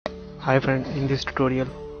Hi friend, in this tutorial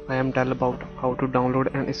I am tell about how to download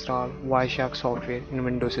and install WireShark software in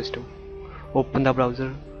Windows system. Open the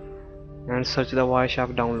browser and search the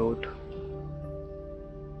WireShark download.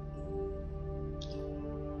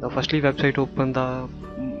 The firstly website open the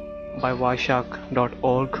by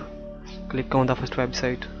wireshark.org. Click on the first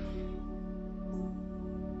website.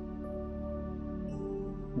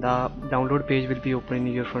 The download page will be open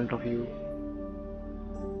in your front of you.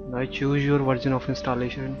 Now choose your version of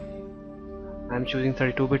installation. I am choosing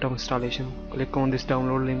 32-bit of installation. Click on this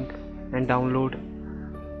download link and download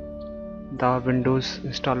the Windows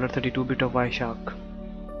installer 32-bit of WireShark.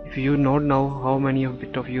 If you don't know how many of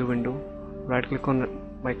bit of your window, right click on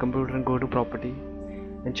my computer and go to property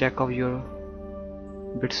and check out your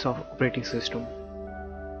bits of operating system.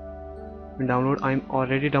 In download, I am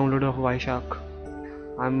already downloaded of WireShark.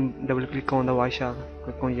 I'm double click on the WireShark,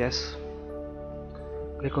 click on yes,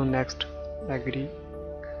 click on next, agree,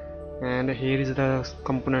 and here is the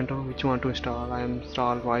component which you want to install. I am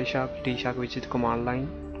install WireShark T-Shark, which is command line,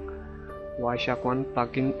 WireShark 1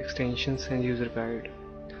 plugin extensions and user guide.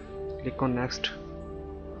 Click on next,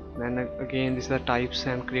 then again this is the types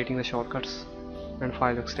and creating the shortcuts and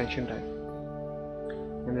file extension type,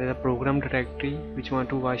 and there is a program directory which you want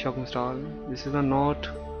to WireShark install. This is a not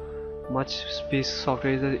much space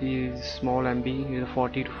software, is small MB, is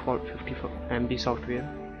 40 to 50 MB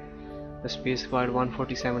software. The space required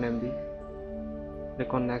 147 MB.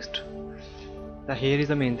 Click on next. Here is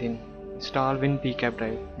the main thing. Install WinPCAP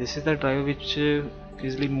drive. This is the drive which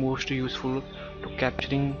is the most useful to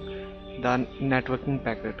capturing the networking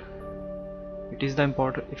packet. It is the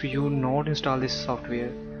important. If you not install this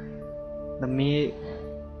software, the main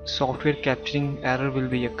software capturing error will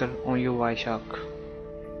be occur on your WireShark.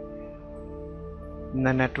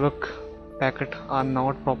 The network packet are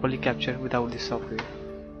not properly captured without this software.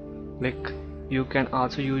 You can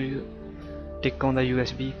also tick on the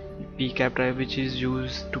USB PCAP drive, which is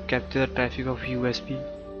used to capture the traffic of USB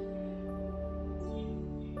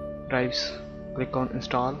drives. Click on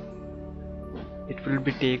install. It will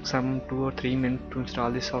take some 2 or 3 minutes to install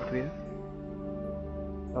this software.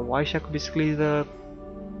 The WireShark basically is the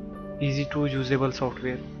easy to usable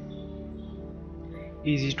software,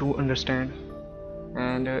 easy to understand,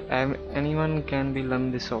 and anyone can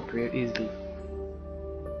learn this software easily.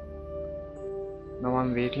 Now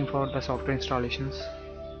I'm waiting for the software installations.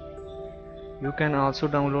 You can also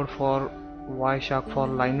download for WireShark for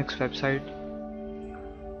Linux website.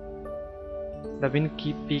 The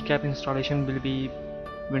WinPCAP installation will be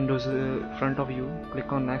Windows front of you.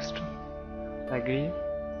 Click on next, agree.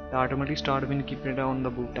 The automatically start WinPCAP on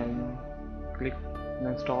the boot time. Click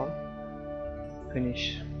install,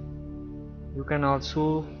 finish. You can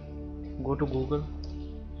also go to Google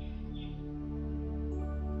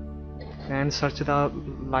and search the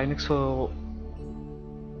Linux for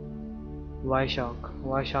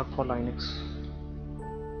WireShark for Linux.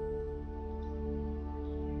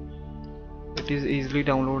 It is easily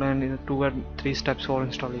downloaded and in 2 or 3 steps for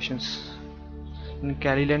installations. In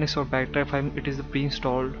Kali Linux or Backtrack, it is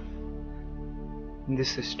pre-installed in this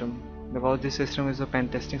system because this system is a pen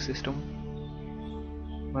testing system.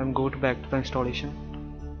 I'm go back to the installation.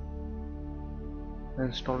 The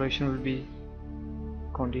installation will be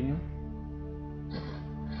continue.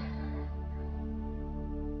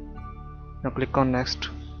 Now click on next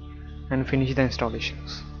and finish the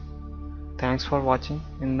installations. Thanks for watching.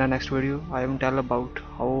 In the next video I will tell about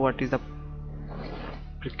what is the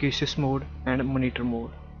precocious mode and monitor mode.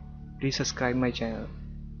 Please subscribe my channel.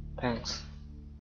 Thanks.